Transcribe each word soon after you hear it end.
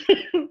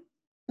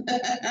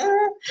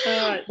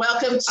Right.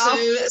 Welcome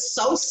to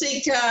Soul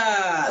Seekers,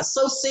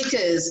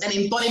 an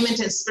embodiment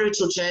and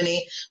spiritual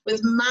journey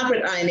with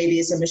Margaret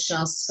Ioannidis and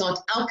Michele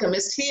Scott,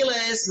 alchemist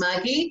healers.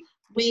 Margie,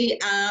 we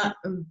are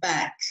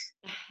back.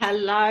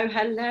 Hello,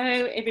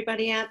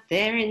 everybody out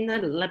there in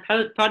the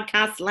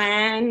podcast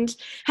land.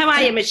 How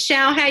are you,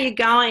 Michele? How are you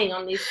going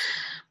on this?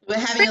 We're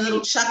having a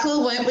little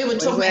chuckle, weren't we? We're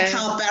talking about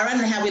Carl Barron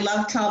and how we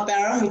love Carl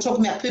Barron. We're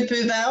talking about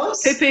poo-poo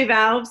valves. Poo-poo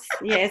valves,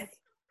 yes.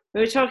 We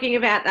were talking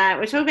about that.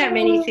 We're talking about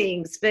many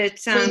things, but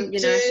we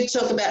do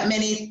talk about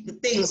many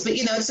things, but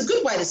it's a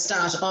good way to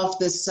start off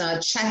this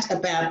chat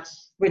about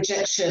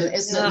rejection,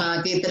 isn't it,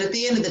 Margie? But at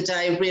the end of the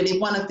day, really,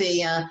 one of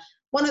the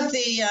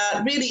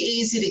really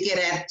easy to get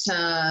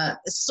at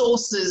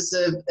sources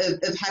of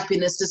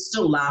happiness is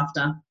still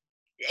laughter.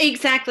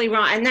 Exactly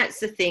right, and that's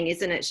the thing,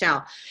 isn't it,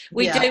 Shell?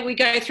 We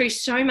go through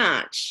so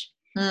much.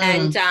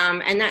 And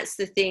that's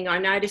the thing I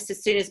noticed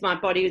as soon as my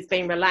body was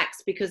being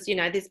relaxed, because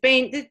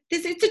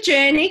it's a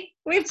journey.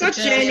 We've got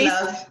journeys,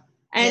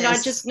 and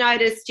I just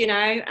noticed,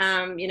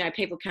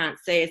 people can't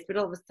see us, but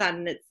all of a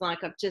sudden it's like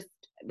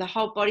the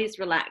whole body's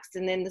relaxed,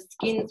 and then the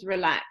skin's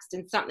relaxed,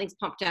 and something's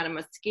popped out of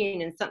my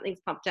skin, and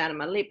something's popped out of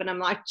my lip, and I'm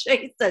like,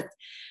 Jesus,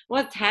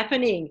 what's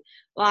happening?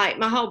 Like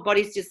my whole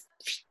body's just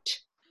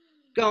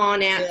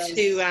gone out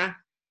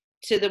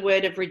to the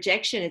word of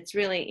rejection. It's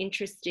really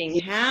interesting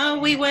how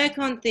we work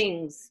on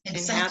things.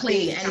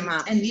 Exactly.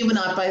 And you and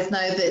I both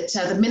know that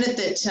the minute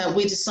that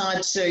we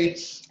decide to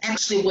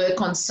actually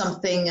work on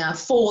something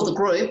for the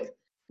group,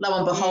 lo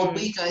and behold,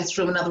 we go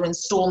through another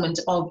installment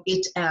of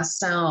it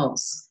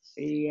ourselves.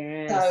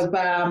 Yes. So,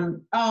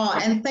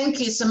 and thank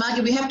you. So,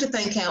 Margie, we have to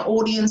thank our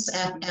audience,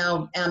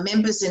 our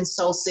members in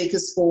Soul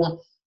Seekers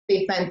for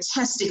the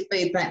fantastic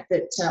feedback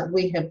that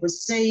we have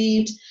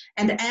received.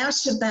 And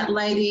out of that,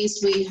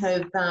 ladies, we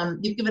have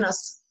you've given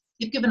us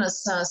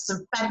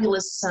some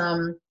fabulous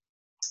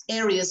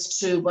areas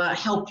to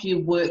help you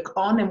work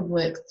on and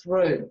work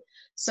through.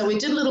 So we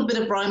did a little bit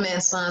of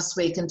romance last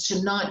week, and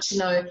tonight,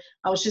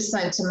 I was just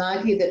saying to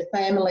Margie that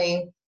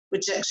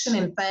rejection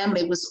in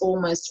family was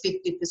almost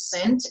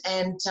 50%,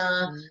 and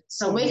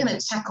so we're going to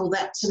tackle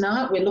that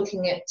tonight. We're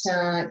looking at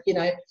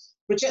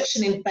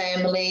rejection in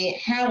family,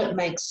 how it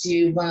makes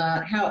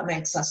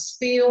us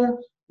feel,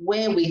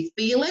 where we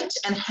feel it,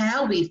 and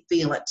how we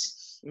feel it.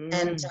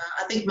 And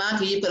I think,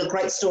 Margie, you've got a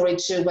great story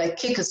to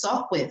kick us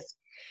off with.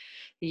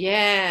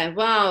 Yeah,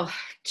 well,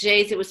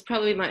 geez, it was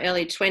probably my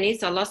early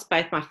 20s. I lost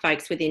both my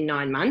folks within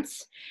 9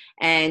 months,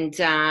 and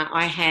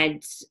I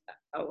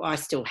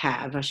still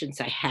have, I shouldn't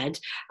say had,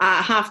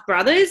 half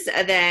brothers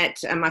that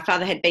my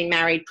father had been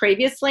married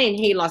previously, and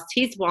he lost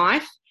his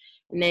wife,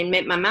 and then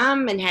met my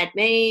mum and had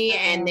me,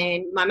 and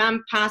then my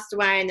mum passed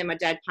away, and then my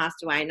dad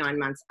passed away 9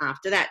 months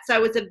after that. So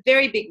it was a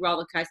very big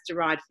roller coaster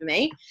ride for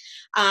me.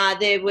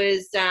 There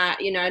was,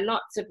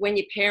 lots of when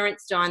your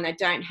parents die and they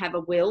don't have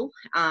a will,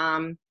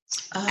 and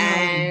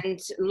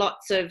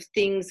lots of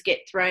things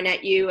get thrown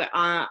at you.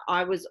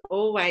 I was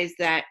always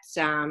that...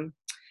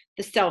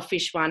 the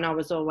selfish one. I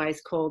was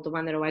always called the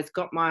one that always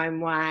got my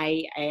own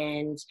way,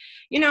 and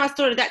I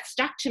thought that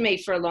stuck to me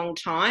for a long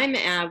time.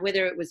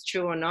 Whether it was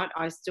true or not,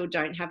 I still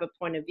don't have a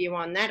point of view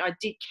on that. I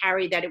did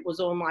carry that it was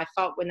all my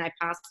fault when they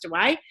passed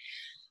away.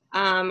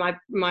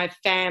 My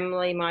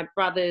family, my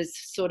brothers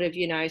sort of,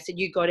 said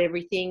you got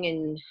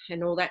everything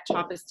and all that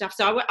type of stuff.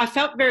 So I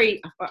felt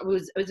it's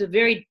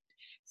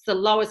the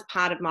lowest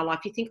part of my life.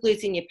 You think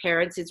losing your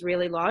parents is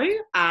really low?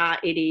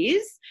 It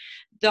is,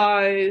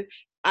 though.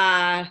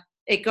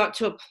 It got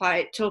to a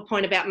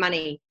point about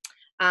money,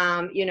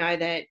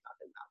 that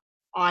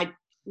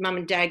mum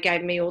and dad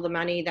gave me all the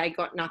money, they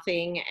got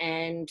nothing,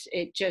 and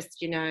it just,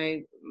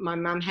 my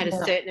mum had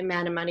a certain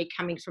amount of money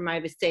coming from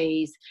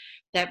overseas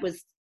that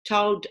was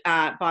told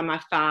by my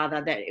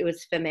father that it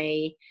was for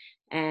me,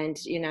 and,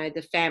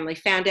 the family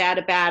found out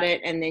about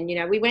it, and then,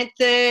 we went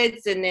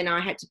thirds, and then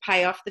I had to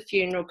pay off the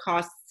funeral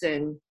costs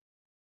and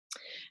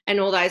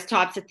all those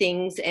types of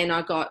things, and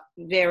I got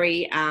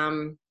very...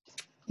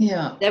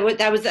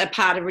 that was a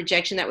part of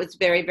rejection. That was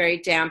very,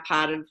 very down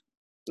part of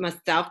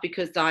myself,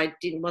 because I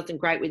wasn't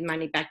great with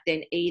money back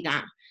then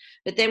either.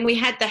 But then we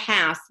had the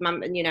house,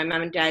 mum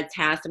and dad's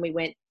house, and we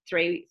went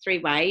three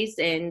ways.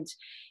 And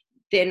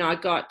then I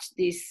got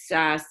this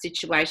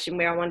situation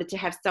where I wanted to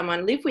have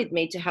someone live with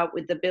me to help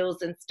with the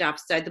bills and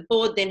stuff. So the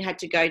board then had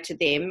to go to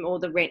them, or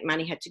the rent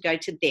money had to go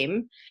to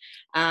them,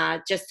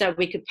 just so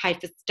we could pay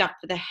for stuff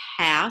for the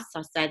house.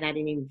 I say that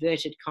in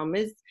inverted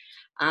commas.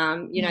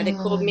 They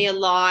called me a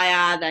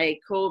liar. They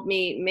called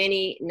me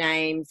many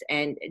names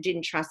and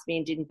didn't trust me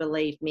and didn't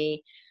believe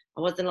me.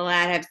 I wasn't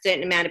allowed to have a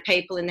certain amount of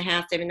people in the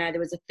house, even though there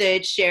was a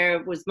third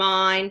share was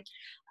mine.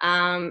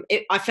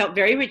 I felt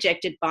very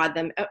rejected by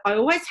them. I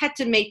always had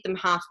to meet them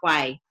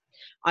halfway.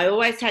 I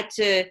always had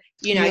to,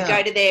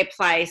 go to their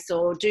place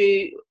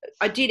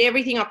I did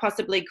everything I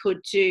possibly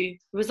could it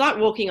was like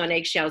walking on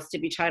eggshells, to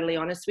be totally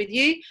honest with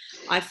you.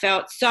 I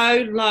felt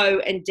so low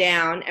and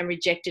down and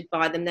rejected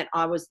by them that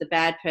I was the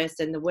bad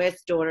person, the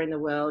worst daughter in the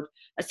world,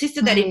 a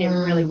sister they didn't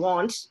really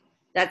want,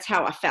 That's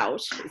how I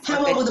felt.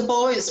 How old were the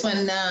boys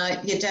when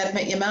your dad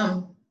met your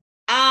mum?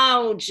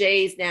 Oh,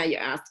 geez, now you're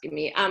asking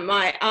me.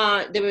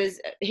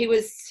 He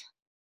was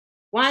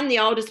one, the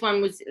oldest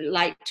one was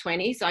late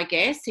 20s, I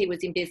guess. He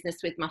was in business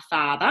with my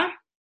father.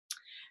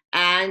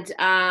 And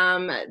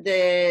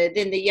then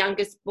the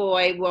youngest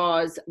boy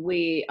was,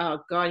 he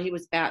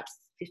was about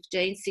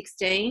 15,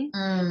 16.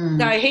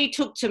 So he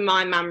took to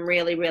my mum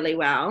really, really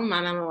well.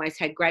 My mum always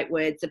had great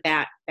words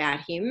about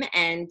him,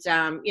 and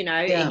he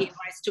always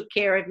took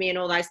care of me and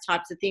all those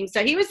types of things.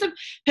 So he was the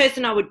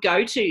person I would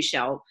go to,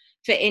 Shell,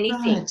 for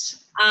anything.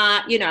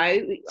 Right. You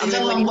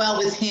got along well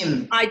with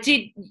him. I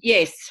did,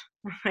 yes.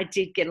 I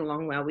did get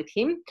along well with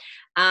him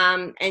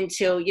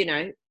until, we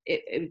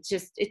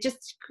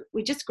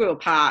just grew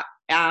apart.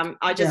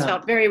 I just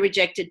felt very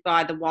rejected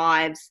by the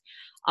wives.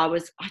 I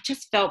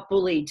just felt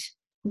bullied.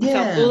 I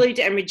felt bullied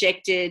and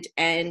rejected,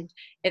 and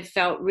it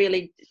felt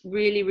really,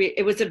 really, really,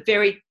 it was a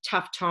very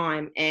tough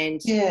time.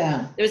 And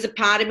there was a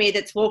part of me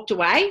that's walked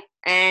away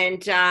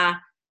and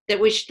that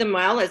wished them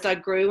well as I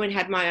grew and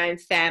had my own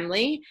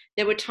family.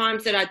 There were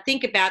times that I'd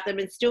think about them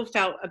and still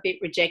felt a bit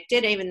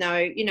rejected, even though,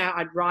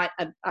 I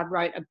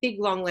wrote a big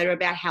long letter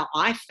about how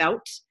I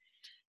felt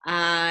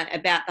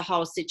about the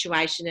whole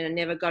situation, and I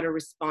never got a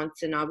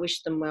response, and I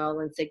wished them well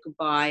and said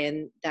goodbye,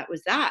 and that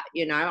was that.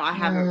 I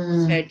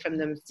haven't heard from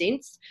them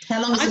since.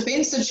 How long has it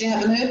been since you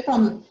haven't heard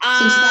from them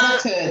since that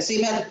occurred? So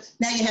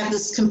now you have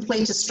this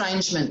complete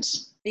estrangement.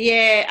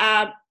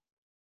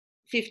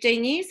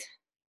 15 years.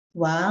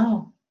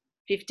 Wow.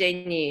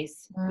 15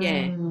 years,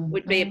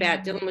 would be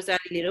about. Dylan was only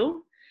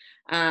little.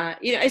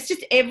 It's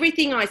just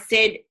everything I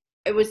said,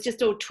 it was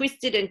just all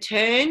twisted and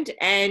turned,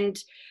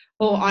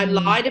 or I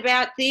lied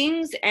about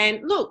things.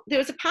 And look, there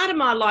was a part of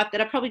my life that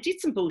I probably did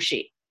some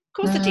bullshit.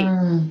 Of course I did.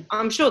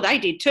 I'm sure they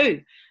did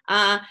too.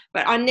 But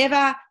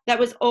that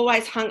was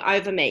always hung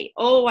over me,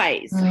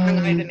 hung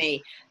over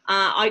me.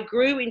 I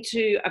grew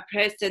into a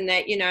person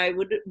that,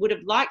 would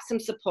have liked some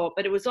support,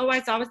 but it was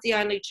always, I was the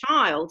only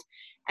child.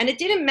 And it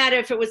didn't matter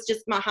if it was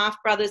just my half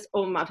brothers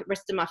or my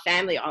rest of my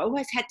family. I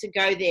always had to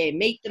go there,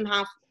 meet them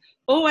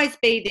always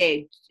be there.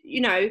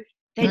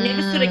 They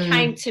never sort of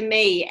came to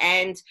me,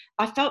 and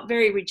I felt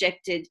very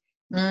rejected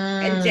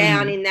and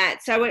down in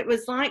that. So it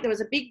was like there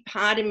was a big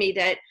part of me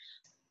that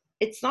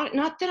it's not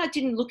that I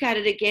didn't look at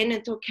it again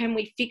and thought, can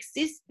we fix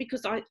this?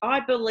 Because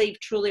I believe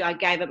truly I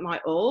gave it my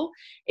all.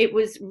 It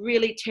was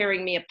really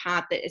tearing me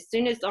apart that as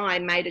soon as I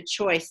made a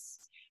choice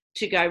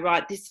to go,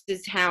 right, this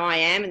is how I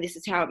am and this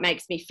is how it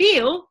makes me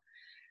feel,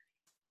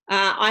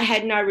 I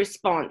had no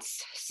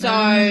response. So,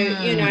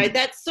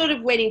 that sort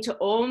of went into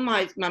all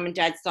my mum and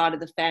dad's side of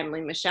the family,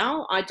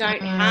 Michele. I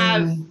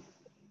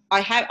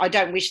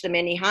don't wish them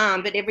any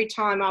harm, but every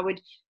time I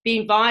would be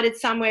invited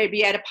somewhere,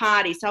 be at a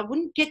party, so I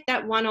wouldn't get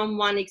that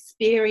one-on-one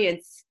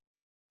experience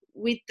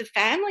with the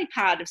family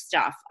part of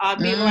stuff. I'd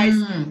be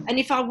always, and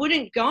if I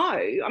wouldn't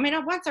go,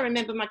 once I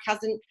remember my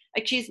cousin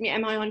accused me,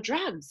 am I on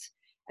drugs?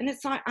 And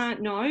it's like,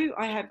 no,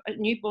 I have a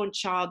newborn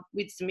child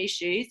with some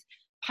issues,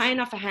 paying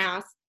off a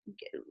house,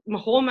 my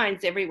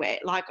hormones everywhere.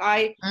 Like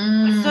I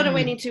sort of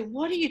went into,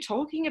 what are you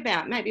talking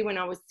about? Maybe when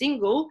I was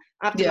single,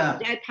 after my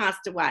dad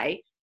passed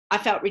away, I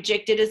felt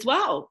rejected as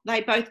well.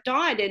 They both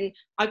died, and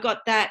I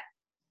got that,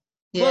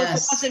 well, if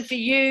it wasn't for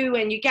you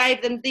and you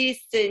gave them this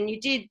and you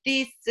did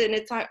this, and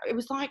it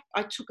was like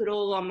I took it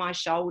all on my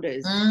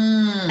shoulders.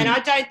 And I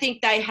don't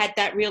think they had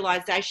that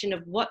realization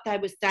of what they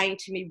were saying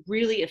to me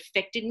really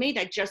affected me.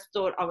 They just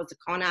thought I was a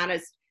con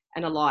artist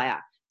and a liar.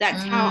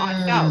 That's how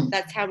I felt.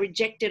 That's how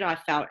rejected I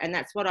felt. And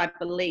that's what I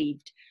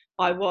believed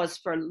I was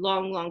for a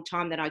long, long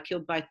time, that I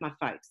killed both my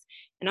folks.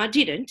 And I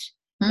didn't.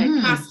 They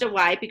passed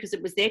away because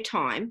it was their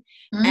time.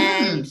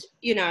 And,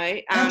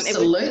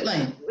 absolutely.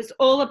 It was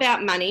all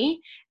about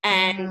money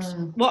and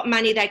what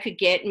money they could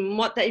get and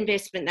what the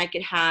investment they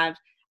could have.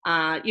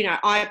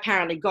 I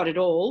apparently got it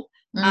all.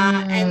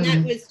 And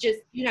that was just,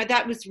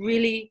 that was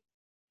really,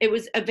 it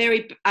was a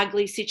very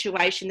ugly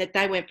situation that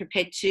they weren't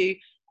prepared to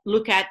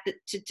look at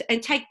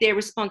and take their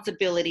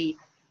responsibility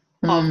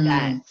of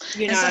that.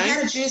 And so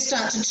how did you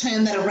start to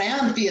turn that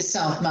around for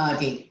yourself,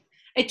 Margie?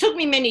 It took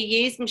me many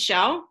years,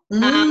 Michele.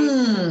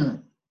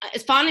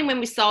 Finally,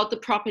 when we sold the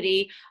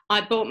property,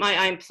 I bought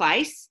my own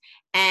place,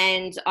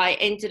 and I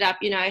ended up,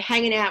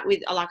 hanging out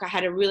with, I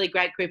had a really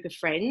great group of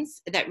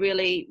friends that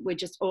really were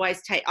just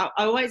always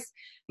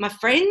my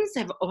friends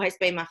have always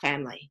been my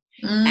family.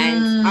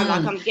 And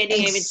I'm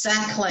getting even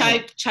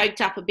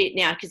choked up a bit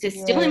now because they're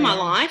still in my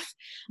life.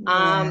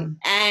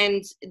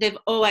 And they've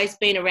always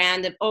been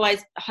around. They've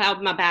always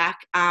held my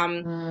back.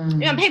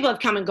 People have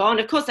come and gone.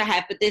 Of course they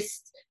have, but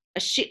there's a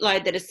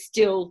shitload that is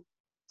still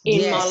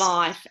in my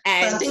life.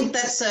 And but I think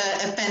that's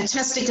a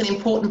fantastic and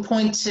important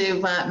point to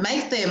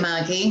make there,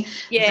 Margie.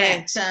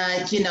 That,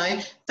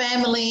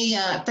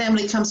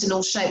 family comes in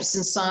all shapes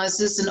and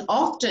sizes, and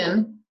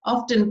often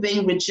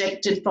being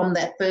rejected from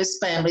that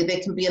first family, there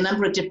can be a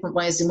number of different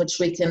ways in which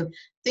we can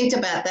think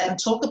about that and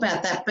talk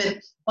about that. But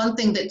one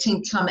thing that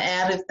can come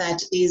out of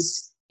that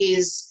is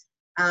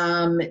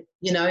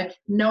you know,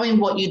 knowing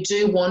what you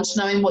do want,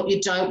 knowing what you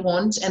don't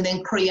want, and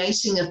then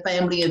creating a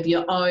family of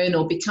your own,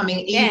 or becoming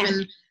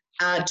even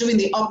doing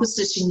the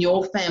opposite in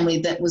your family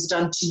that was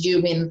done to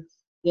you in,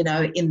 you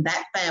know, in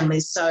that family.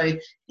 So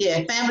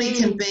yeah, family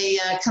can be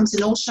comes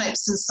in all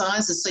shapes and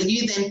sizes. So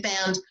you then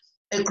found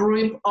a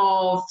group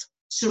of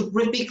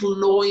terrific,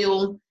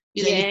 loyal,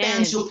 you know, you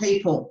found your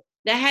people.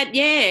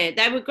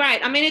 They were great.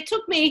 I mean, it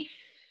took me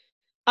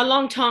a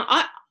long time.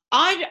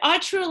 I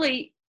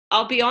truly,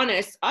 I'll be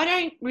honest, I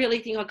don't really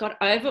think I got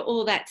over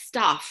all that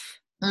stuff.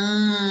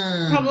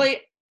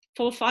 Probably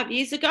 4 or 5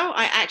 years ago,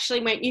 I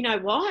actually went, you know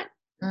what?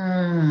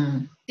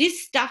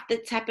 This stuff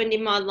that's happened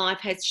in my life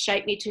has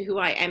shaped me to who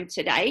I am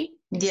today.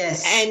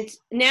 Yes. And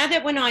now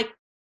that when I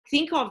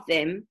think of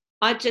them,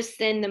 I just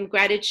send them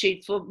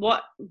gratitude for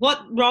what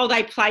role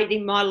they played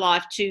in my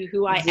life to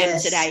who I am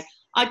today.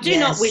 I do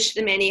not wish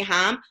them any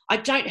harm. I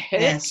don't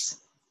hurt.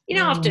 You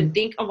know, I often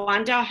think, I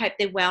wonder, I hope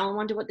they're well. I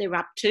wonder what they're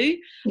up to.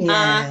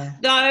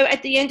 Though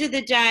at the end of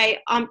the day,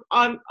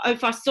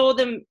 if I saw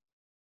them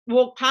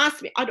walk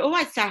past me, I'd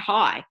always say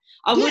hi.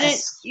 I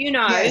wouldn't, you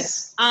know,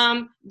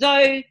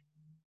 though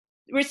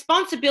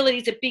responsibility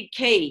is a big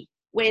key.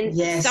 When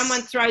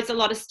someone throws a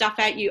lot of stuff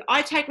at you,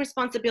 I take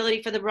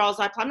responsibility for the roles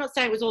I play. I'm not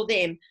saying it was all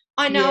them.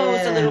 I know I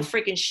was a little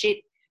freaking shit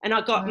and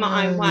I got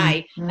my own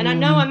way. And I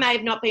know I may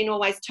have not been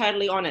always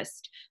totally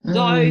honest,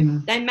 though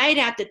they made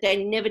out that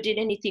they never did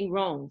anything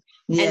wrong.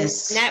 And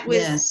that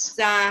was,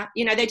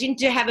 you know, they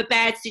didn't have a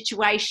bad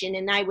situation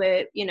and they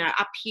were, you know,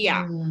 up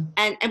here.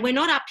 And we're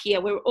not up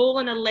here. We're all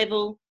on a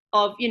level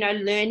of, you know,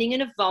 learning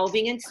and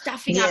evolving and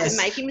stuffing up and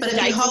making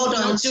mistakes and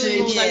not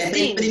doing all those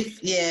things.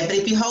 But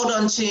if you hold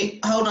on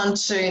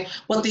to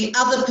what the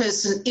other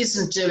person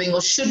isn't doing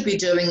or should be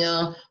doing,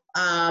 or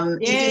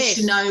it gets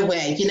you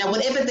nowhere. You know,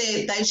 whatever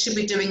they should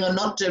be doing or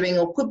not doing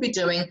or could be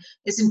doing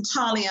is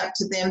entirely up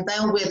to them.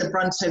 They'll wear the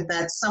brunt of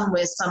that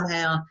somewhere,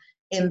 somehow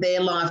in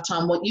their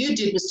lifetime. What you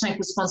did was take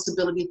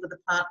responsibility for the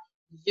part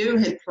you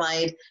had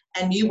played,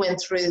 and you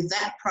went through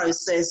that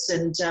process.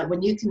 And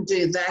when you can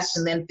do that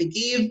and then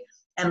forgive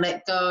and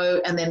let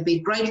go and then be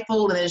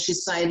grateful, and as you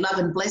say, love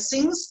and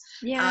blessings.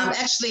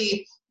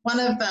 Actually, one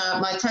of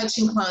my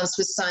coaching clients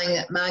was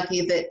saying,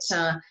 Margie, that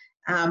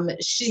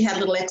she had a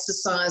little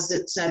exercise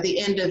at the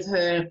end of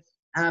her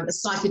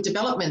psychic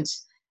development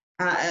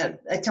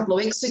a couple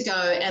of weeks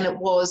ago, and it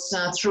was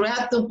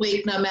throughout the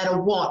week, no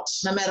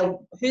matter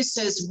who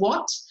says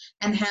what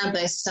and how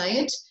they say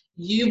it,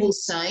 you will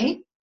say,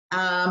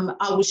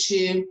 I wish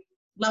you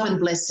love and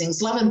blessings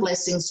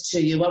to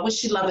you. I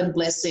wish you love and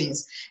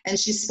blessings. And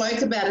she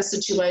spoke about a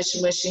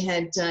situation where she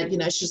had, you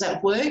know, she was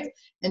at work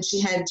and she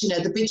had, you know,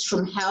 the bitch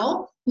from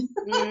hell, you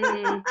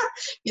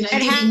know,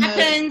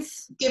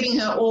 giving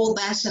her all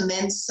that and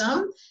then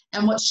some.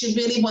 And what she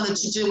really wanted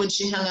to do when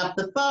she hung up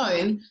the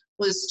phone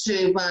was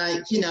to,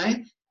 you know,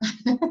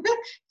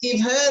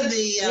 give her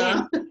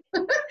the,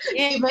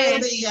 give her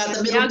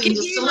the middle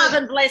finger salute. Love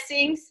and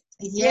blessings.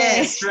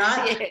 Yes,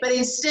 right. Yeah. But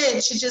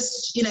instead, she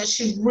just, you know,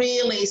 she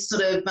really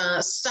sort of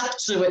stuck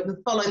to it and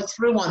followed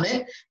through on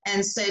it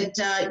and said,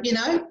 you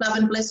know, love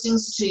and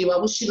blessings to you. I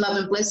wish you love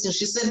and blessings.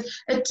 She said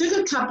it took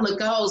a couple of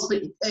goes,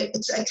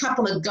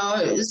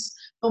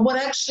 but what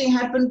actually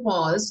happened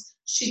was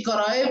she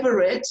got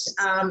over it.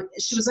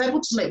 She was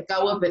able to let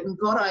go of it and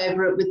got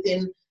over it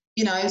within,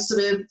 you know,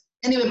 sort of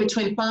anywhere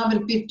between 5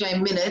 and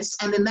 15 minutes.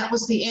 And then that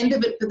was the end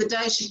of it for the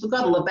day. She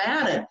forgot all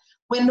about it.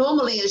 When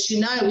normally, as you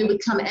know, we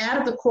would come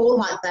out of a call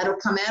like that or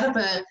come out of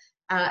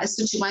a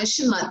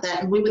situation like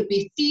that and we would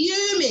be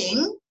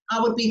fuming. I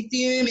would be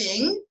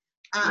fuming.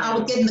 I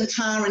would get in the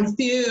car and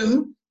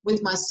fume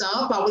with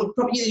myself. I would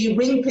probably, you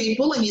ring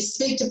people and you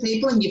speak to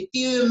people and you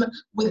fume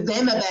with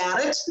them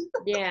about it.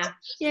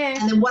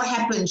 And then what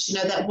happens, you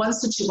know, that one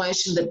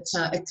situation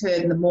that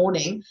occurred in the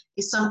morning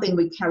is something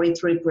we carry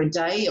through for a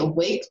day, a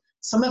week.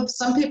 Some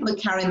people are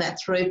carrying that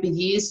through for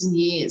years and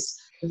years.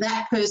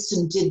 That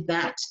person did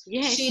that.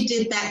 She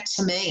did that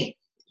to me.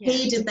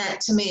 He did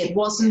that to me. It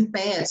wasn't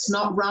fair. It's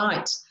not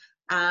right.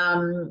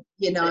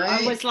 You know.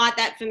 I was like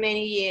that for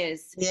many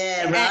years.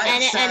 Yeah,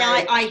 right.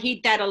 And I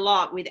hid that a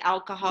lot with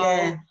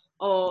alcohol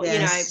or, you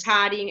know,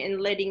 partying and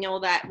letting all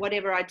that,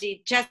 whatever I did,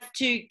 just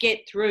to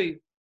get through.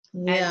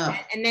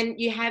 And then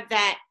you have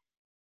that.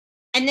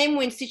 And then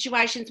when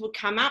situations would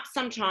come up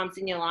sometimes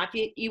in your life,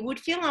 you would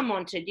feel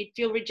unwanted. You'd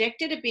feel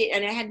rejected a bit,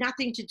 and it had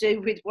nothing to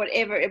do with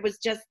whatever. It was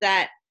just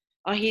that,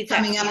 oh, here's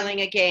that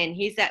feeling again.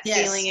 Here's that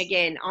feeling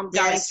again. I'm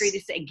going through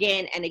this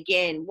again and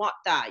again. What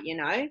the, you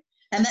know?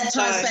 And that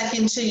ties back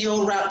into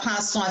your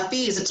past life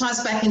fears. It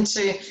ties back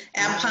into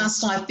our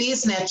past life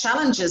fears and our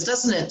challenges,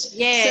 doesn't it?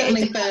 Yeah.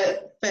 Certainly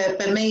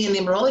for me in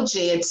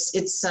numerology,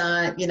 it's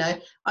you know,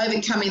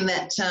 overcoming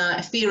that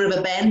fear of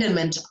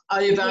abandonment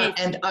over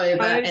and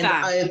over and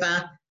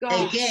over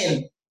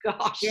again.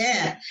 Gosh.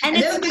 Yeah. And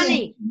it's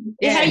funny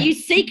how you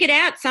seek it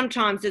out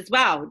sometimes as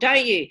well,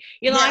 don't you?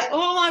 You're like,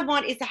 all I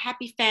want is a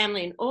happy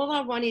family and all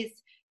I want is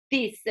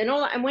this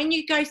and when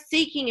you go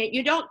seeking it,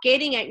 you're not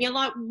getting it. And you're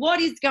like, what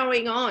is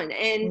going on?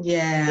 And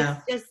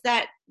it's just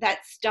that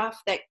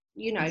stuff that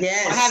you know, I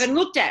Yes. haven't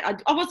looked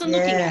at. I wasn't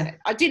looking at it.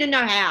 I didn't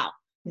know how.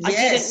 I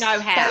didn't know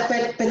how.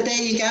 But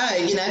there you go.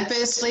 You know,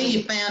 firstly,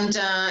 you found,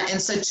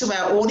 and so to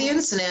our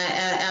audience and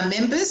our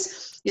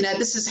members, you know,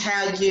 this is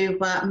how you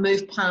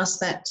move past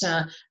that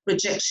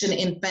rejection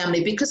in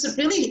family, because it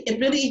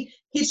really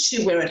hits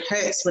you where it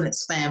hurts when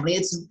it's family.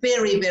 It's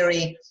very,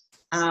 very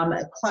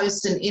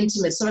close and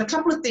intimate. So a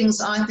couple of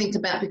things I think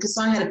about, because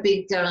I had a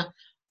big, you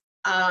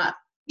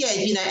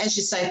know, as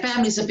you say,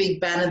 family's a big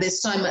banner.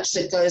 There's so much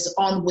that goes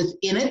on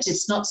within it.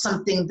 It's not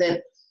something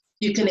that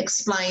you can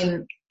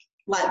explain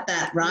like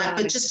that, right?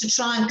 No. But just to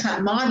try and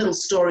cut my little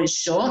story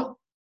short,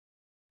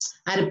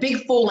 I had a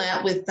big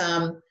fallout with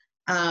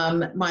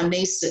my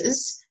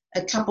nieces,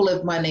 a couple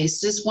of my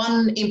nieces,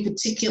 one in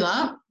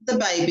particular, the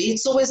baby.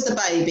 It's always the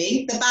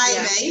baby.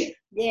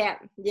 Yeah,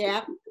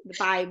 the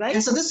baby.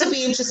 And so this will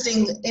be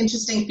interesting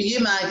for you,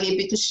 Margie,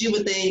 because you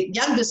were the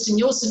youngest in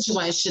your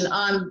situation.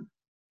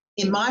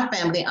 In my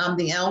family, I'm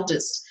the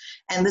eldest,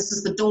 and this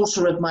is the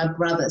daughter of my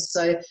brother.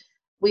 So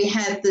we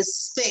had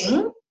this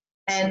thing,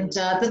 and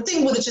the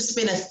thing would have just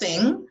been a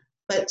thing,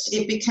 but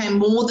it became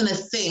more than a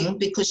thing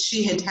because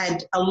she had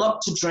had a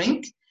lot to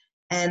drink,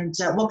 and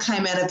what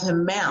came out of her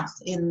mouth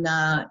you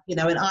know,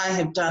 and I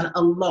have done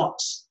a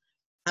lot.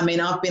 I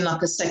mean, I've been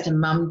like a second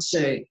mum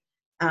too.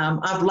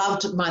 I've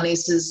loved my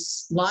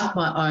nieces like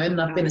my own.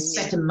 I've been a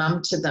second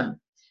mum to them.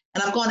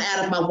 And I've gone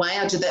out of my way.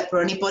 I do that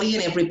for anybody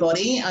and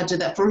everybody. I do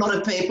that for a lot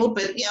of people,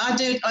 but yeah, I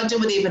do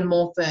it even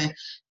more for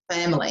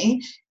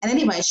family. And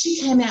anyway, she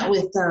came out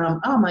with,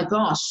 oh my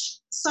gosh,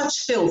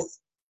 such filth,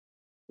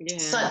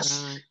 so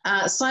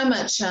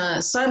much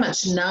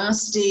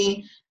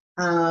nasty,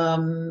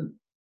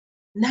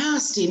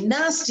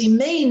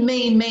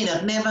 mean.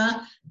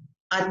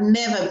 I'd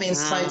never been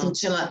spoken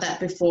to like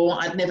that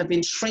before. I'd never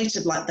been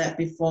treated like that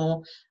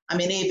before. I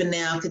mean, even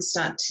now I could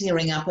start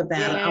tearing up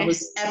about it. I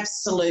was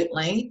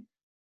absolutely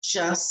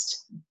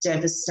just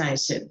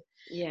devastated.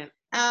 Yeah.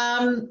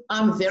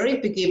 I'm very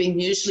forgiving,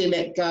 usually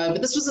let go.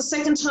 But this was the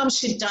second time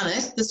she'd done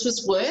it. This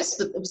was worse,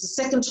 but it was the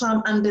second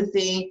time under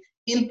the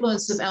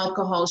influence of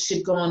alcohol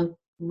she'd gone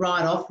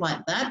right off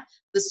like that.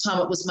 This time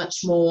it was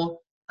much more,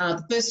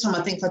 the first time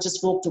I think I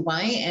just walked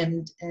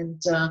away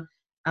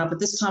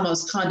but this time I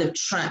was kind of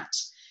trapped.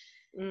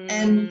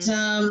 And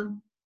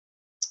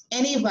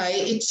anyway,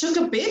 it took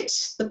a bit.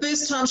 The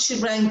first time she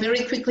rang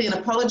very quickly and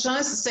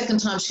apologised. The second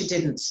time she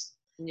didn't.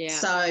 Yeah.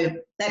 So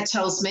that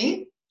tells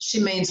me she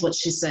means what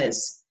she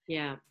says.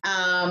 Yeah.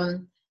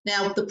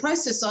 Now, the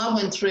process I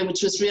went through,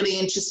 which was really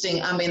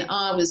interesting, I mean,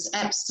 I was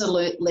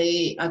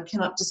absolutely, I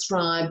cannot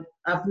describe,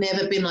 I've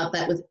never been like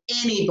that with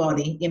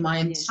anybody in my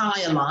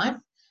entire life.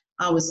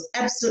 I was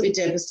absolutely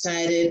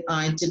devastated.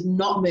 I did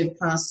not move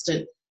past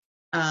it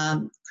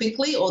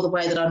quickly or the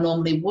way that I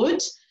normally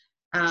would.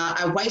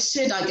 I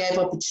waited. I gave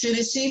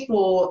opportunity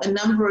for a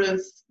number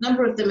of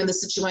them in the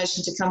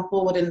situation to come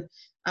forward and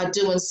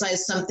do and say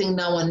something.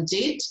 No one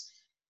did,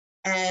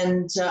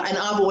 and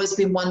I've always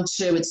been one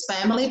to, it's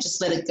family,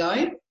 just let it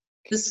go.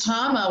 This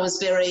time I was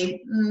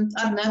very,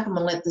 I don't know if I'm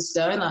gonna let this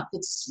go. Like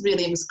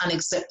it was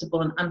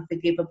unacceptable and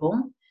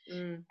unforgivable,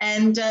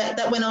 and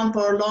that went on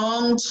for a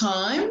long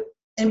time.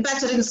 In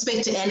fact, I didn't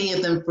speak to any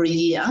of them for a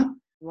year.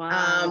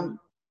 Wow.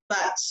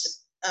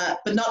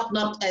 But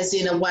not as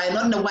in a way,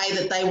 not in a way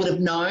that they would have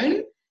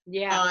known.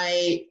 Yeah.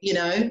 I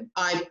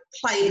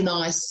played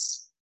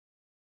nice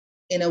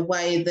in a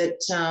way that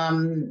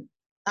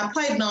I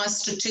played nice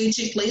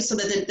strategically so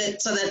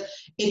that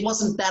it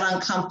wasn't that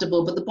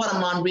uncomfortable. But the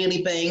bottom line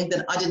really being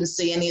that I didn't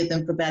see any of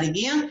them for about a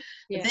year.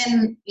 Yeah. But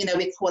then,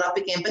 we caught up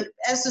again. But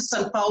as this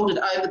unfolded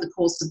over the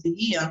course of the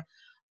year,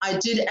 I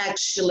did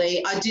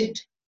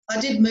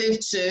move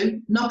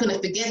to, not going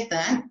to forget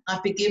that. I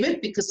forgive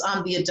it because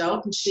I'm the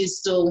adult and she's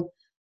still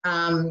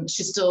a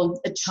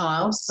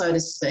child, so to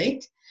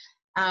speak.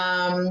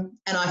 And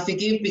I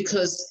forgive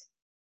because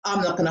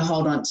I'm not going to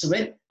hold on to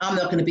it. I'm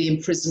not going to be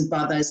imprisoned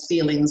by those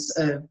feelings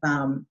of,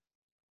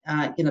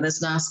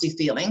 those nasty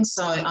feelings.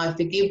 So I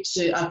forgive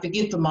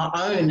for my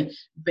own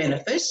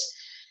benefit.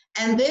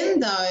 And then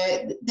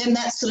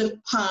that sort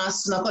of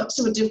passed and I got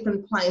to a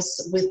different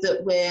place with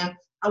it where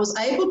I was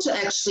able to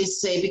actually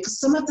see, because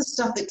some of the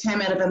stuff that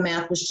came out of her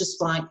mouth was just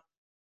like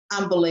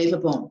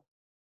unbelievable.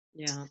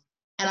 Yeah.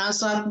 And I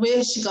was like, where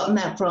has she gotten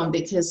that from?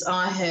 Because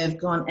I have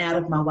gone out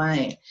of my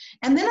way.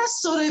 And then I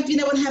sort of,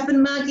 what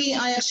happened, Margie?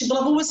 I've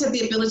always had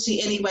the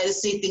ability anyway to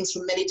see things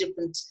from many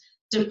different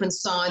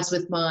sides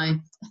with my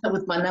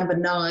number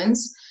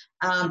nines,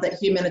 that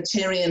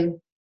humanitarian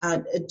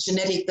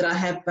genetic that I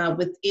have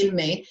within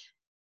me.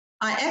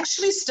 I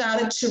actually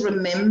started to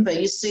remember,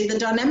 you see, the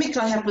dynamic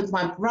I have with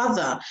my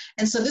brother.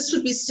 And so this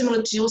would be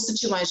similar to your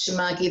situation,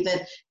 Margie,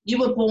 that you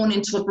were born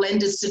into a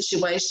blended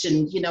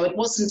situation. It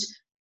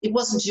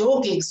wasn't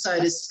your gig, so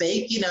to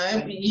speak. You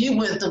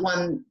weren't the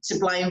one to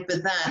blame for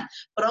that.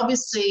 But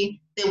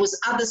obviously there was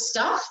other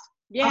stuff,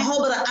 a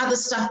whole lot of other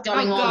stuff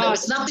going on. That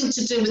was nothing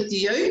to do with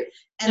you,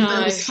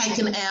 but it was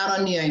taken out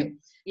on you.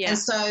 Yeah. And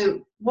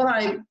so what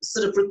I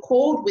sort of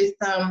recalled with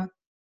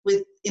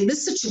in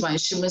this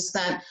situation was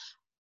that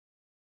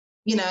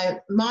you know,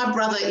 my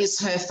brother is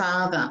her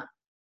father.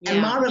 Yeah.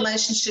 And my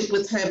relationship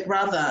with her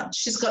brother,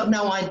 she's got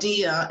no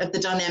idea of the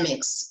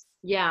dynamics.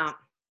 Yeah.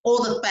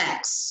 All the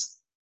facts.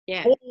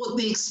 Yeah. All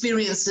the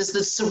experiences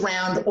that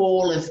surround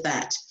all of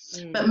that.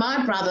 But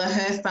my brother,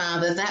 her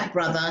father, that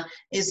brother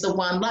is the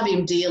one, love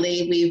him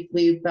dearly.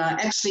 We've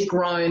actually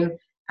grown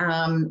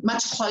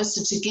much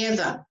closer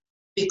together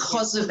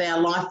because of our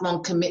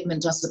lifelong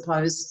commitment, I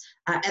suppose,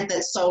 at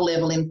that soul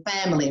level in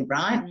family,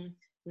 right?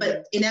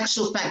 But in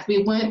actual fact,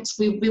 we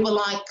were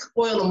like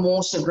oil and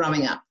water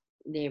growing up.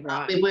 Yeah,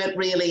 right. We weren't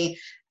really,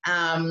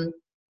 and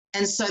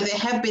so there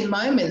have been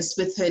moments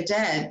with her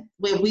dad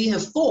where we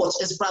have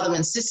fought as brother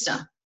and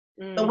sister.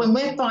 But when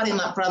we're fighting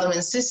like brother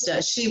and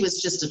sister, she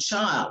was just a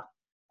child.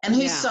 And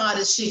whose side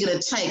is she going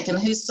to take? And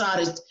whose side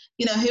is,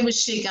 you know, who was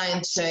she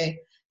going to?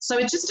 So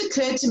it just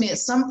occurred to me at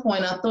some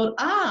point, I thought,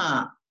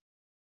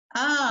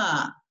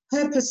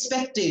 her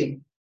perspective,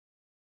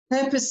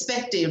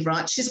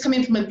 right? She's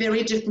coming from a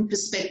very different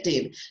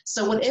perspective.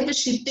 So whatever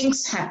she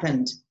thinks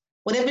happened,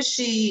 whatever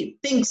she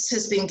thinks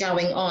has been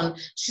going on,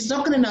 she's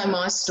not going to know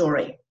my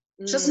story.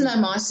 She doesn't know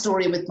my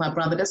story with my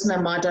brother, doesn't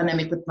know my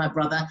dynamic with my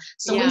brother.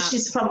 So when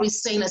she's probably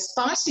seen us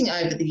fighting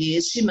over the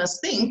years, she must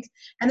think,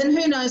 and then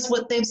who knows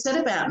what they've said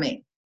about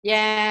me.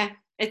 Yeah,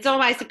 it's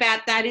always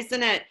about that,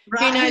 isn't it?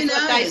 Right, who knows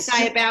what they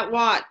say about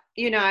what,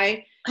 you know?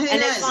 Who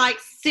and knows? It's like,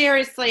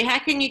 seriously, how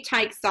can you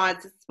take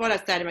sides? It's what I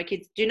say to my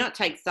kids, do not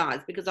take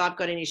sides because I've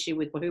got an issue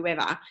with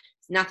whoever.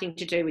 It's nothing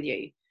to do with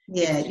you.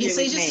 Yeah, you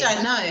just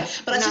don't know.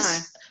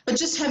 But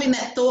just having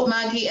that thought,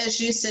 Margie, as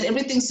you said,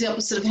 everything's the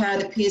opposite of how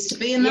it appears to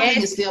be, and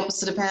nothing is the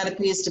opposite of how it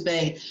appears to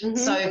be.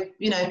 So,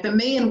 you know, for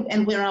me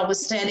and where I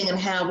was standing and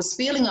how I was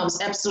feeling, I was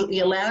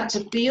absolutely allowed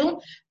to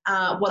feel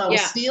what I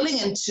was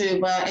feeling and to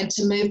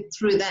move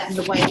through that in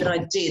the way that I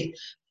did.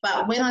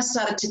 But when I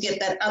started to get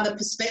that other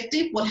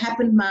perspective, what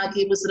happened,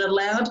 Margie, was it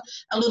allowed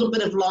a little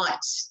bit of light.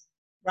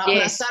 Right?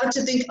 When I started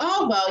to think,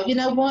 oh, well, you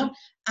know what?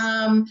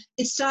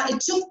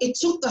 It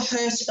took the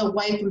hurt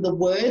away from the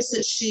words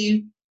that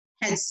she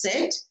had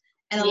said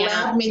and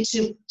allowed me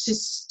to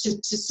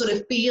sort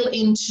of feel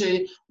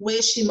into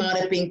where she might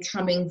have been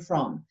coming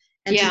from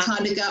and to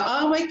kind of go,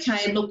 oh,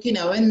 okay, look, you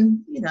know,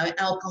 and, you know,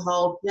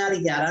 alcohol, yada,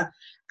 yada.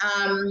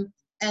 And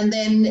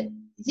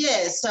then,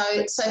 so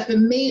for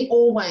me,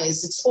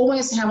 it's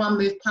always how I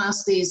move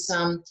past these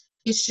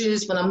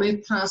issues, when I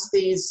move past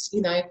these,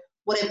 you know,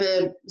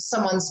 whatever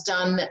someone's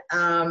done,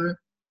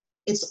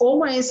 it's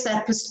always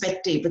that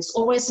perspective. It's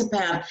always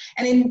about,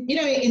 and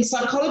in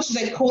psychology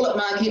they call it,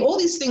 Margie, all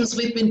these things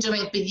we've been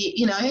doing for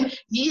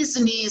years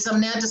and years. I'm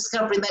now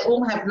discovering they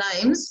all have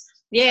names.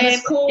 Yeah,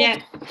 and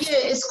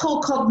it's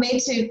called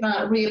cognitive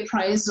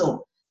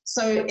reappraisal.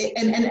 So,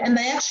 and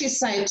they actually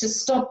say to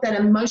stop that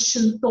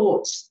emotion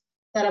thought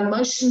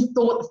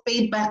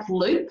feedback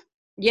loop.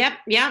 Yep.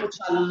 Which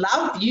I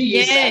love. You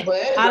use that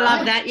word. I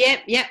love that.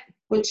 Yep.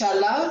 Which I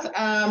love,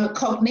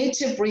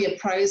 cognitive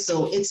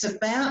reappraisal. It's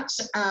about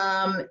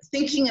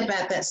thinking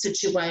about that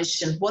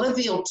situation. What are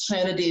the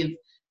alternative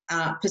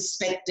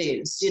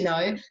perspectives, you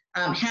know?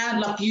 How,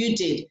 like you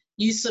did,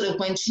 you sort of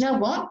went, you know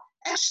what?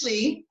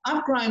 Actually,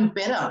 I've grown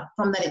better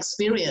from that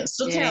experience.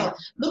 Look how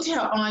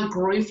I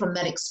grew from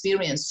that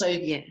experience. So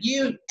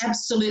you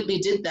absolutely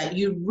did that.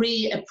 You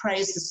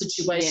reappraised the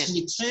situation.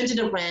 You turned it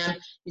around.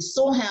 You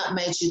saw how it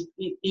made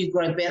you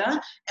grow better.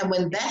 And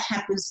when that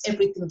happens,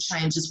 everything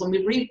changes. When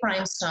we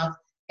reframe stuff,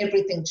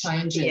 everything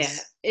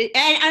changes. Yeah.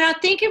 And I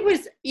think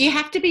you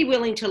have to be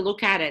willing to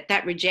look at it,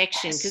 that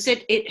rejection, because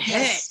it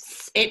hurts.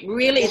 It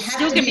really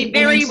still can be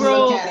very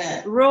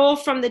raw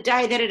from the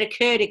day that it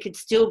occurred. It could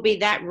still be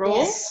that raw.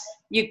 Yes.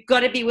 You've got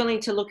to be willing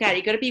to look at it.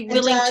 You've got to be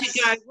willing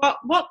to go,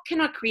 what can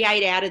I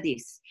create out of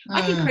this? I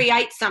can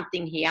create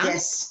something here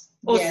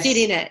or sit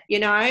in it, you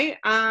know?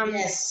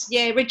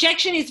 Yeah,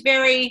 rejection is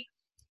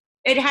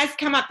it has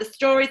come up. The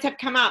stories have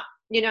come up,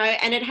 you know,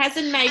 and it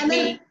hasn't made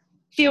me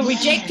feel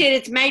rejected.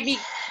 It's made me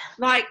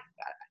like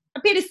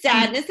a bit of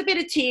sadness, a bit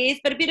of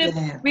tears, but a bit of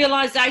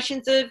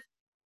realizations of,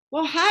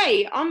 well,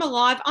 hey, I'm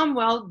alive, I'm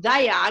well,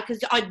 they are, because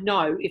I'd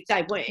know if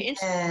they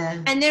weren't.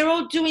 And they're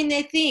all doing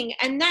their thing.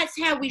 And that's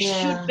how we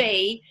should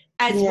be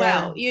as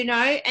well, you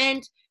know.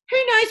 And who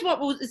knows what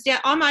will down.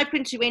 I'm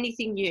open to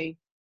anything new.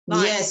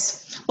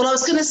 Yes. Well, I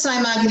was going to say,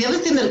 Margie, the other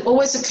thing that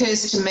always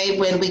occurs to me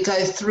when we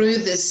go through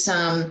this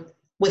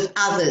with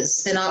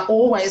others, then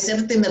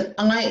everything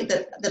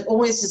that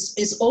always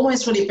is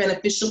always really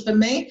beneficial for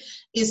me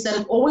is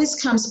that it always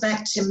comes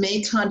back to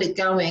me kind of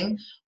going,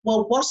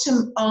 well, what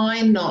am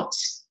I not?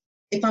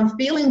 If I'm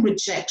feeling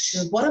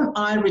rejection, what am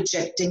I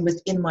rejecting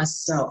within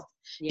myself?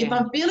 If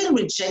I'm feeling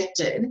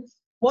rejected,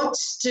 what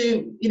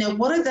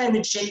are they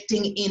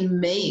rejecting in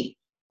me?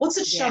 What's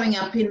it showing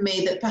up in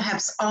me that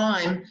perhaps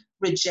I'm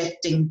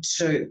rejecting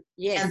too?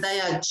 And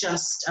they are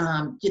just,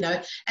 and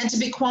to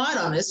be quite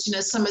honest, you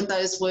know, some of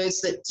those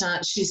words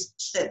that she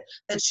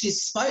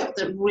spoke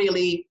that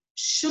really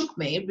shook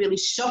me, really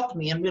shocked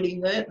me and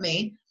really hurt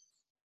me,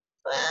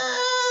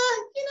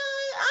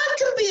 I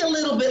can be a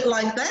little bit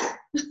like that.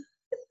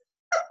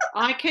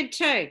 I could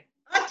too.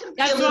 I can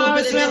be a little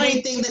bit of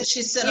everything that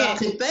she said I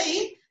could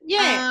be.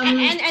 Yeah,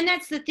 and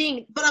that's the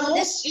thing. But I'm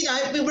also, you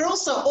know, we're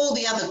also all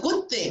the other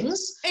good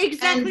things.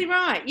 Exactly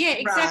right. Yeah,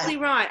 exactly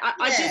right.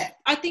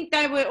 I think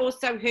they were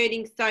also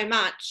hurting so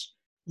much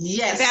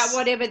about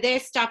whatever their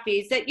stuff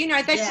is that, you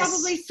know, they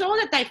probably saw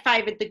that they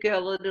favoured the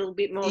girl a little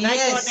bit more. They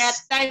got out,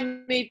 they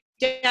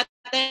moved out,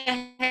 they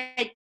had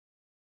to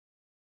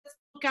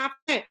look after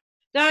her.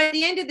 So at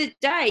the end of the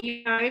day,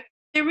 you know,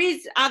 there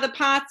is other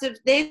parts of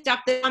their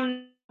stuff that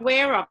I'm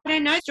aware of. I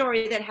don't know a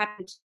story that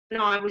happened when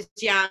I was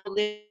young,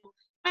 little.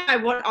 I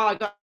don't know what I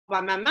got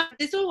by my mum.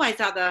 There's always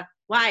other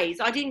ways.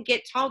 I didn't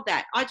get told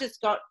that. I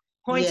just got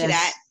pointed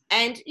at.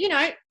 And, you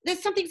know,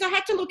 there's some things I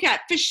had to look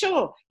at for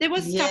sure. There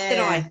was stuff that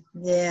I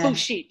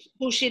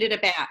bullshitted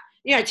about,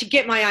 you know, to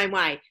get my own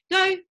way.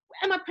 No,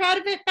 am I proud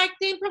of it back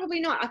then? Probably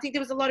not. I think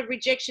there was a lot of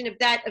rejection of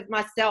that, of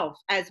myself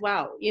as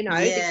well, you know,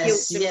 the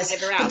guilt and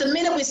whatever else. But the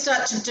minute we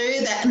start to do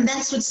that, and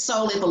that's what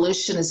soul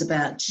evolution is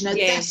about, you know,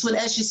 that's what,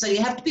 as you say,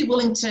 you have to be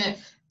willing to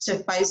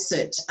face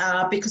it,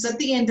 because at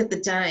the end of the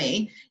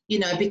day, you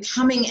know,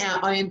 becoming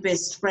our own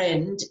best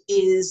friend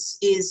is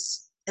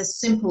as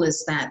simple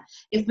as that.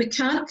 If we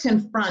can't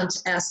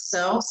confront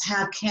ourselves,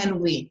 how can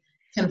we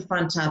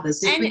confront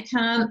others? If we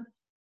can't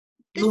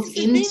look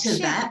into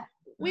that.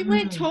 We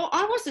weren't taught,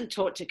 I wasn't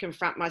taught to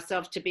confront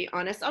myself, to be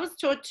honest. I was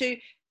taught to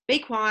be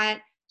quiet,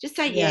 just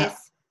say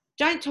yes,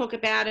 don't talk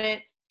about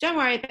it, don't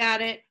worry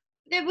about it.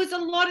 There was a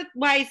lot of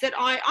ways that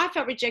I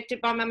felt rejected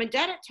by mum and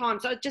dad at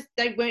times. I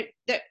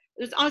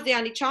was the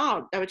only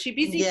child. They were too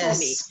busy for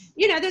me.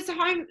 You know, there's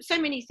so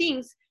many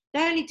things.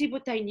 They only did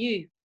what they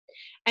knew.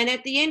 And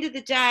at the end of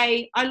the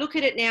day, I look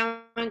at it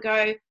now and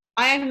go,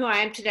 I am who I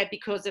am today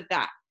because of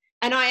that.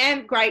 And I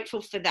am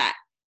grateful for that.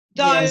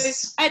 Though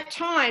at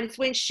times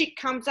when shit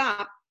comes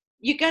up,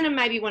 you're going to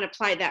maybe want to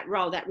play that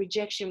role, that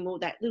rejection role,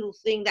 that little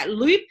thing, that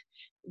loop.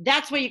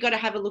 That's where you've got to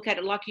have a look at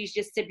it, like you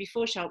just said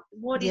before, Shel.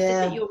 What is it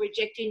that you're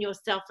rejecting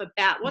yourself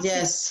about? What's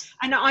this?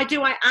 And I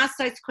ask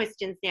those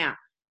questions now.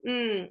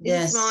 Is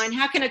this mine?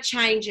 How can I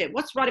change it?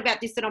 What's right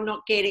about this that I'm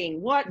not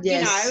getting? What,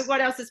 you know,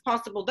 what else is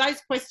possible?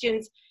 Those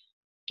questions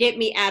get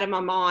me out of my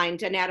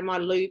mind and out of my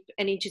loop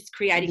and into just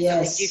creating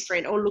something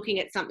different or looking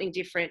at something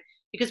different,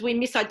 because we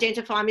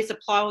misidentify,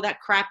 misapply all that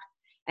crap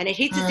and it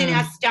hits us in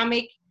our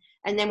stomach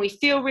and then we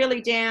feel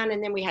really down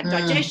and then we have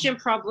digestion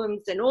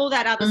problems and all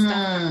that other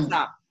stuff comes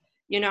up,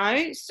 you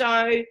know?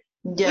 So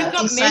we've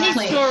got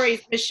many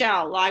stories,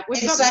 Michele, like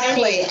we've got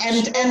many.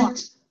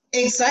 And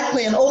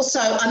exactly. And also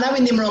I know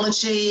in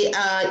numerology,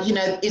 you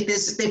know,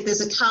 if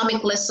there's a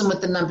karmic lesson with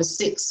the number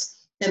 6,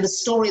 and the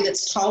story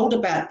that's told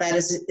about that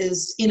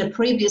is in a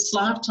previous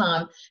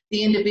lifetime,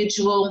 the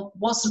individual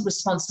wasn't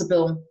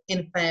responsible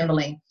in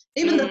family.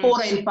 Even the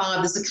 14-5,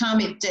 there's a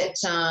karmic debt,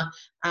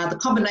 the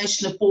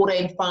combination of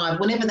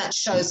 14-5, whenever that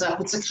shows up,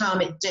 it's a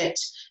karmic debt,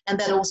 and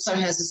that also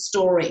has a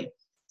story.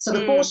 So the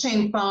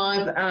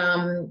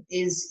 14-5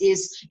 is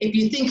if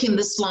you think in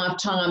this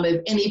lifetime of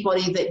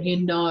anybody that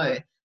you know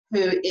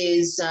who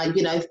is,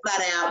 you know,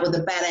 flat out with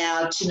a bat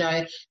out, you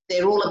know,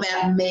 they're all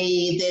about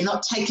me, they're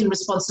not taking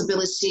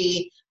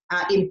responsibility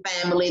in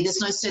family, there's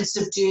no sense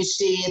of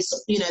duty,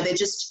 it's, you know, they're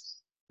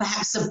just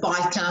perhaps a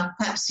biker,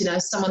 perhaps, you know,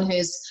 someone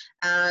who's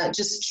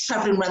just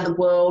traveling around the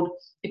world.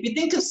 If you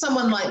think of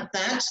someone like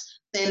that,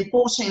 then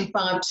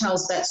 14-5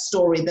 tells that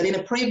story, that in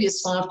a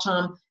previous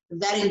lifetime,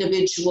 that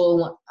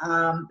individual,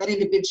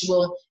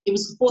 it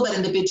was for that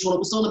individual, it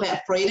was all about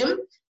freedom,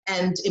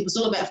 and it was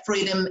all about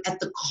freedom at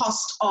the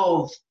cost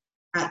of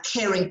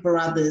caring for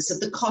others, at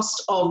the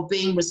cost of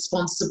being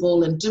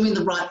responsible and doing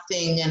the right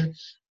thing and,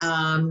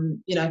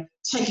 you know,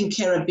 taking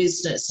care of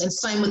business. And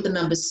same with the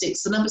number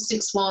 6. The number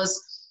 6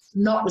 was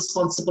not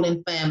responsible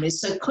in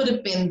families. So it could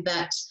have been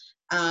that,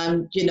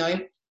 you know,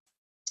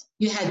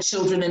 you had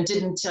children and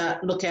didn't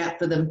look out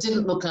for them,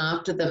 didn't look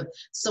after them.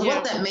 So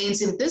what that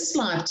means in this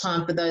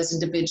lifetime for those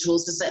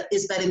individuals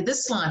is that in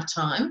this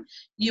lifetime,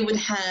 you would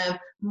have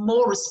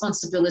more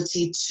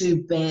responsibility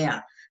to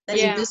bear. That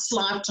in this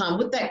lifetime,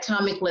 with that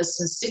karmic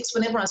lesson 6,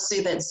 whenever I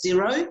see that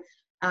 0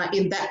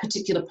 in that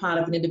particular part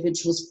of an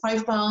individual's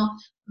profile,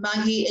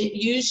 Margie, it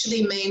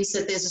usually means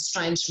that there's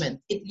estrangement.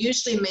 It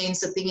usually means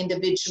that the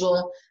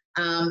individual,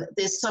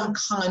 there's some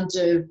kind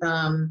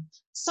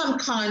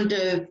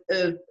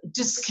of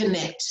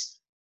disconnect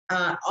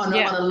on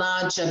a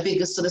larger,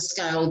 bigger sort of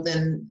scale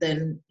than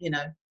you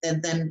know,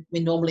 than we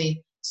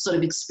normally sort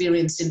of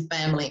experience in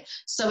family.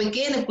 So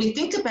again, if we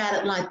think about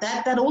it like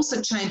that, that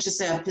also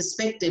changes our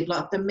perspective.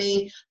 Like for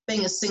me,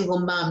 being a single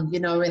mum, you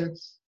know, and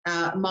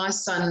my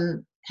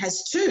son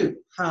has 2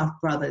 half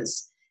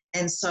brothers.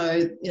 And so,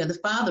 you know, the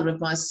father of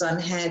my son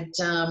had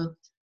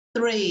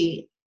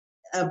 3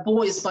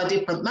 boys by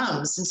different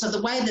mums. And so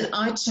the way that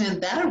I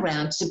turned that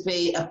around to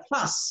be a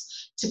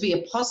plus, to be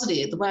a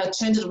positive, the way I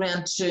turned it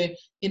around to,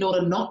 in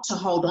order not to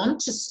hold on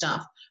to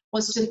stuff,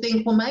 was to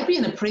think, well, maybe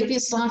in a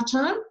previous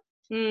lifetime,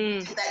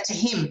 did that to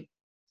him.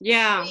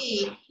 Yeah.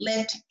 We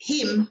left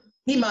him,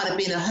 he might have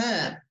been a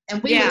her,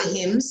 and we were the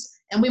hims,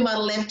 and we might have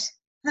left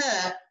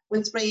her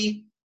with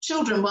 3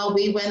 children while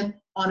we went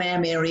on our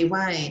merry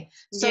way.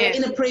 So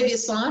in a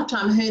previous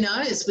lifetime, who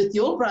knows, with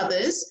your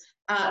brothers,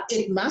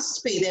 It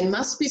must be. There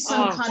must be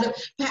some kind of,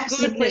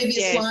 perhaps in a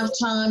previous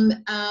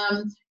lifetime,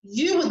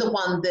 you were the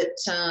one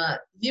that,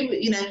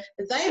 you know,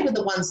 they were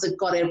the ones that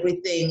got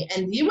everything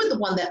and you were the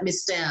one that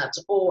missed out.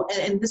 Or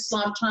in this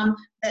lifetime,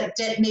 that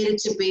debt needed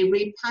to be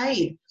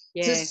repaid.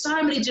 Yeah. So there's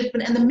so many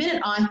different, and the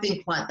minute I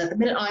think like that, the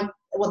minute I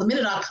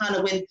kind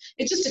of went,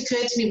 it just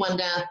occurred to me one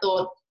day, I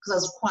thought, because I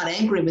was quite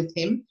angry with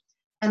him,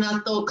 and I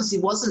thought, because he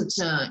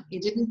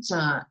didn't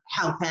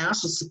help out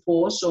or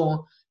support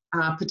or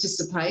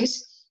participate.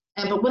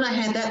 But when I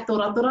had that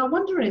thought, I thought, I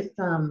wonder if,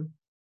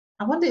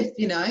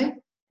 you know,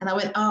 and I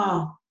went,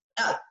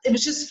 it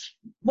was just,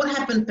 what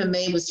happened for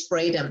me was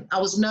freedom. I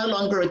was no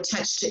longer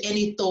attached to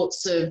any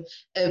thoughts of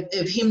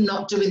him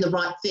not doing the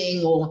right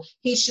thing, or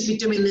he should be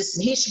doing this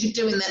and he should be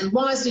doing that, and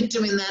why is he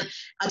doing that?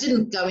 I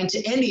didn't go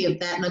into any of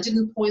that, and I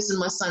didn't poison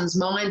my son's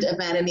mind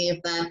about any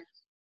of that.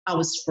 I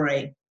was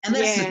free. And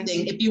that's the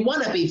thing. If you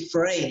want to be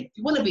free,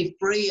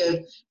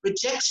 of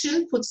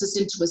rejection, puts us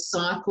into a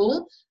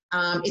cycle.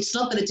 It's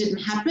not that it didn't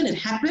happen, it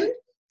happened.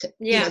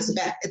 Yeah. You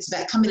know, it's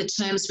about coming to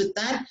terms with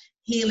that,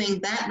 healing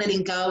that,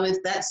 letting go of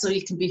that, so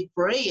you can be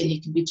free and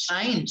you can be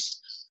changed.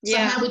 So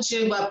how would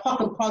you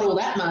pop and pot all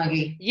that,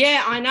 Margie?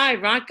 Yeah, I know,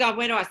 right? God,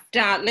 where do I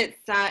start?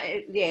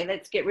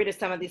 Let's get rid of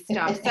some of this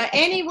stuff. So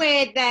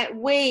anywhere that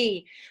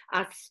we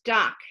are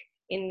stuck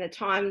in the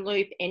time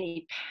loop,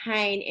 any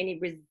pain, any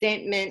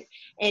resentment,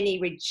 any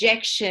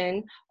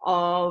rejection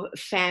of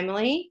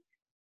family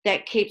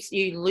that keeps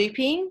you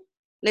looping,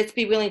 let's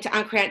be willing to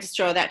uncreate,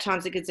 destroy that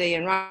times a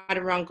gazillion, right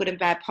and wrong, good and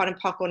bad, pot and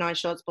pock, or nine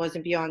shorts, boys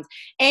and beyonds.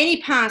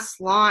 Any past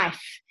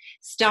life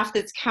stuff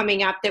that's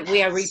coming up that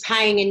we are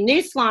repaying in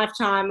this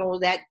lifetime, or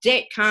that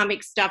debt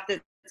karmic stuff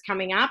that's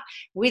coming up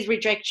with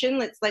rejection,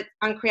 let's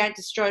uncreate,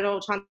 destroy it all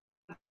times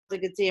a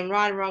gazillion,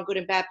 right and wrong, good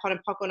and bad, pot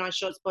and pock, or nine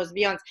shorts, boys and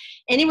beyonds.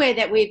 Anywhere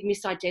that we've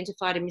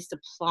misidentified and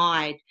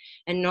misapplied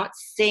and not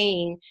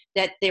seen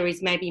that there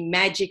is maybe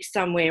magic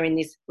somewhere in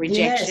this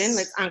rejection,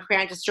 let's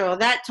uncreate, destroy all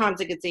that times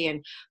a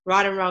gazillion,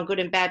 right and wrong, good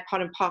and bad, pot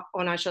and pock,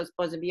 or nine shorts,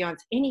 boys and beyonds.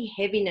 Any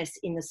heaviness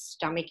in the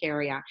stomach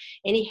area,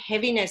 any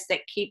heaviness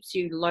that keeps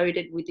you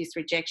loaded with this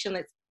rejection,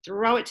 let's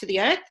throw it to the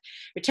earth,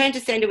 return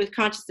to sender with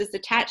consciousness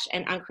attached,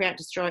 and uncreate,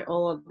 destroy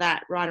all of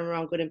that, right and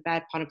wrong, good and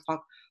bad, pot and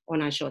pock, or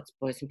nine shorts,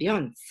 boys and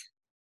beyonds.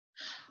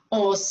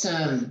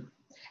 Awesome.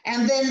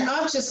 And then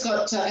I've just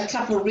got a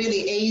couple of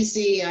really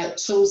easy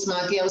tools,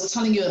 Margie. I was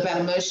telling you about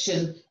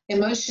emotion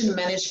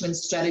management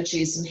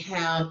strategies, and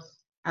how,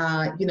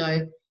 you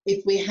know,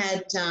 if we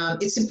had,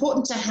 it's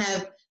important to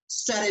have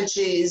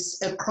strategies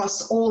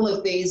across all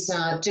of these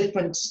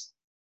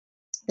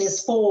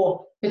there's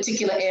 4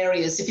 particular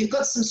areas. If you've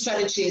got some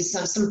strategies,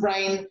 some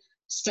brain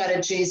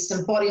strategies,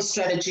 some body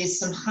strategies,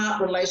 some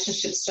heart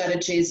relationship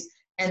strategies,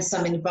 and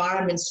some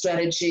environment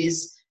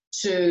strategies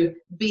to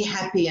be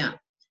happier.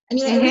 And,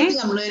 you know, everything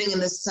I'm learning in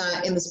this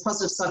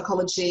positive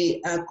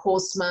psychology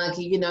course,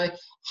 Margie, you know,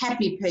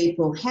 happy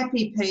people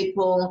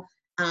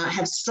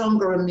have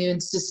stronger immune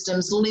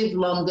systems, live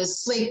longer,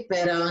 sleep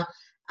better.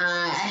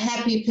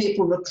 Happy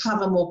people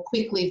recover more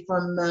quickly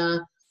from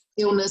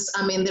illness.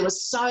 I mean, there are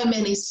so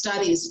many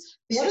studies.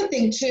 The other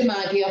thing too,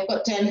 Margie, I've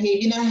got down here,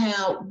 you know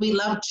how we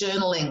love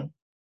journaling.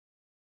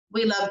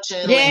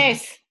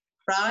 Yes.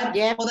 Right?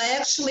 Yeah. Well, they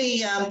actually,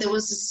 there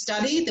was a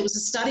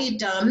study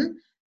done,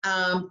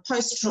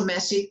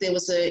 post-traumatic. There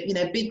was a, you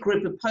know, big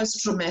group of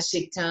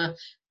post-traumatic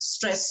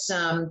stress,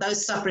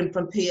 those suffering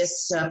from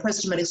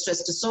post-traumatic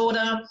stress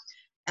disorder.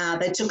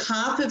 They took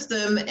half of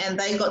them and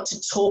they got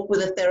to talk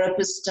with a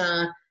therapist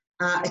a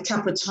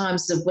couple of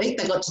times a week.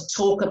 They got to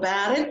talk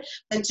about it.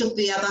 They took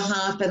the other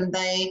half and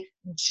they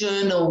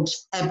journaled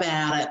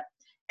about it.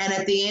 And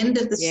at the end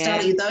of the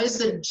study, those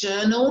that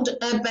journaled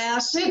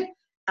about it,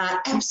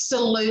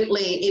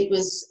 absolutely, it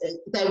was.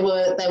 They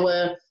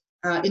were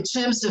in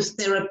terms of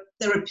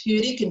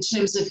therapeutic, in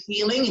terms of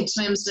healing, in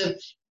terms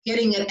of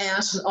getting it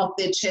out and off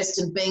their chest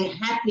and being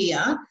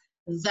happier.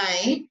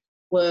 They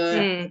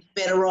were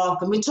better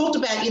off. And we talked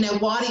about, you know,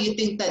 why do you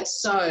think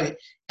that's so?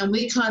 And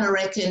we kind of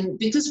reckon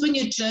because when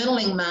you're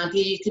journaling, Margie,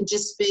 you can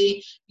just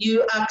be.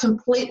 You are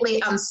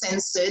completely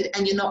uncensored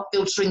and you're not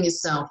filtering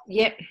yourself.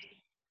 Yep.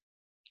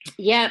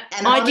 Yeah,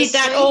 and I did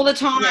that all the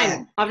time.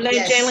 Yeah, I've learned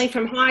journaling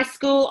from high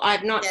school.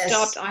 I've not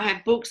stopped. I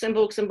have books and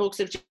books and books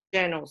of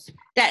journals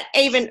that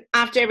even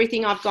after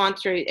everything I've gone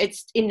through,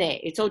 it's in there.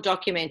 It's all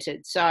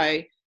documented.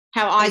 So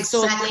how I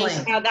saw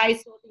things, how they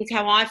saw things,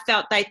 how I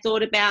felt they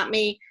thought about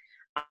me.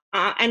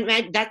 And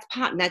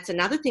that's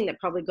another thing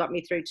that probably got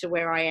me through to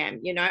where I am.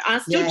 You know, I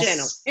still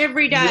journal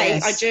every day.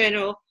 I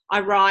journal, I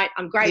write,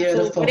 I'm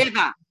grateful,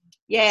 whatever.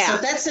 Yeah.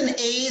 So that's an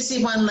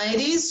easy one,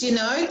 ladies. You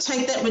know,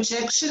 take that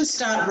rejection,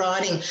 start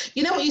writing.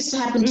 You know what used to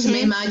happen to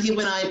me, Margie,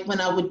 when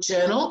I would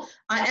journal?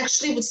 I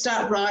actually would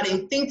start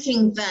writing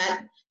thinking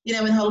that, you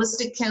know, in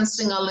holistic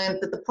counselling I learned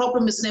that the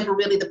problem is never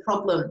really the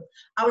problem.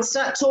 I would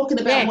start talking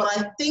about what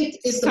I think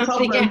is the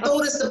problem,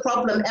 thought is the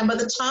problem, and by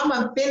the time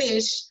I'm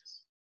finished,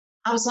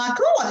 I was like,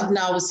 oh, I didn't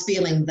know I was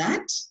feeling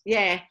that.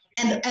 Yeah.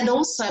 And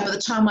also by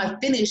the time I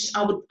finished,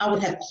 I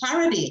would have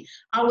clarity.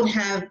 I would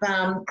have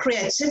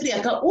creativity.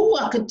 I go, oh,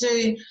 I could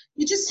do.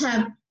 You just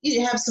have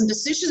you have some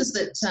decisions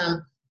that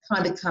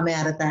kind of come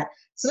out of that.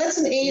 So that's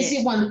an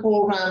easy one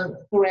for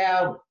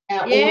our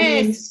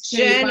audience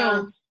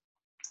to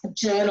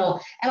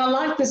journal. And I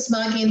like this,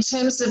 Margie, in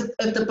terms of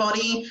the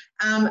body,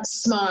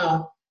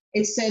 smile.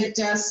 It said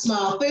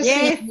smile. First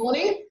thing in the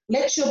morning,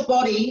 let your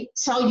body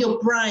tell your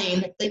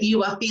brain that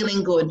you are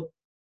feeling good.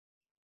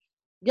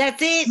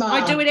 That's it.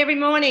 Smile. I do it every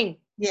morning.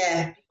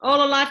 Yeah.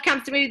 All of life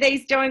comes to me with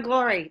ease, joy and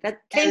glory. That's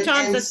 10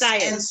 times I say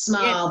it. And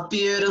smile.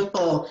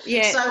 Beautiful.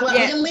 Yeah. So we're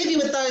going to leave you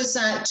with those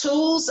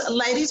tools.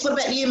 Ladies, what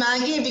about you,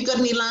 Margie? Have you got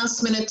any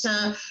last minute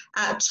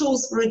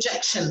tools for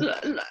rejection?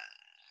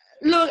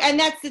 Look, and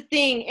that's the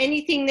thing.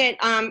 Anything that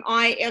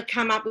I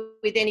come up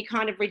with any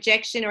kind of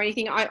rejection or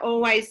anything, I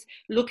always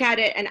look at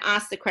it and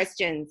ask the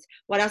questions.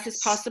 What else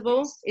is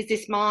possible? Is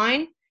this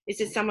mine? Is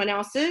this someone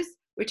else's?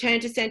 Return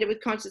to sender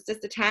with consciousness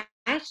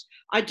attached.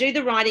 I do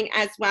the writing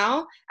as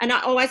well, and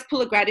I always pull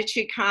a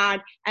gratitude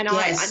card, and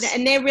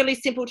and they're really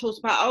simple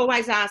tools, but I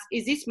always ask,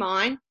 is this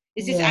mine?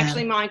 Is this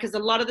actually mine? Because a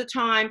lot of the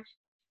time,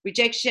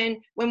 rejection,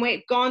 when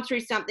we've gone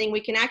through something,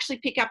 we can actually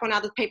pick up on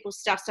other people's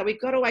stuff. So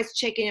we've got to always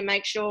check in and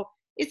make sure,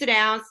 is it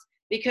ours?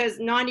 Because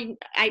 98%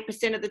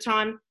 of the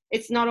time,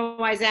 it's not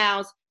always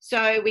ours.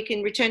 So we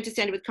can return to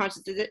sender with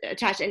consciousness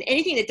attached. And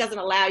anything that doesn't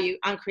allow you,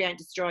 uncreate and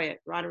destroy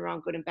it. Right and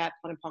wrong, good and bad,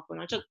 pot and pock,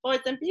 not just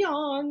boys and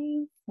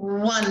beyond.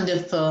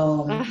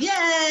 Wonderful.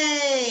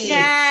 Yay.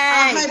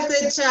 I hope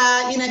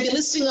that, if you're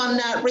listening on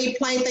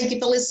replay, thank you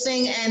for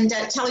listening, and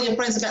tell your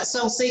friends about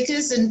Soul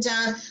Seekers, and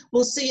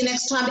we'll see you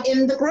next time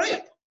in the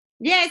group.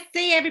 Yes,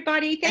 see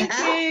everybody. Thank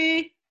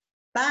you.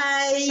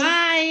 Bye.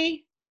 Bye.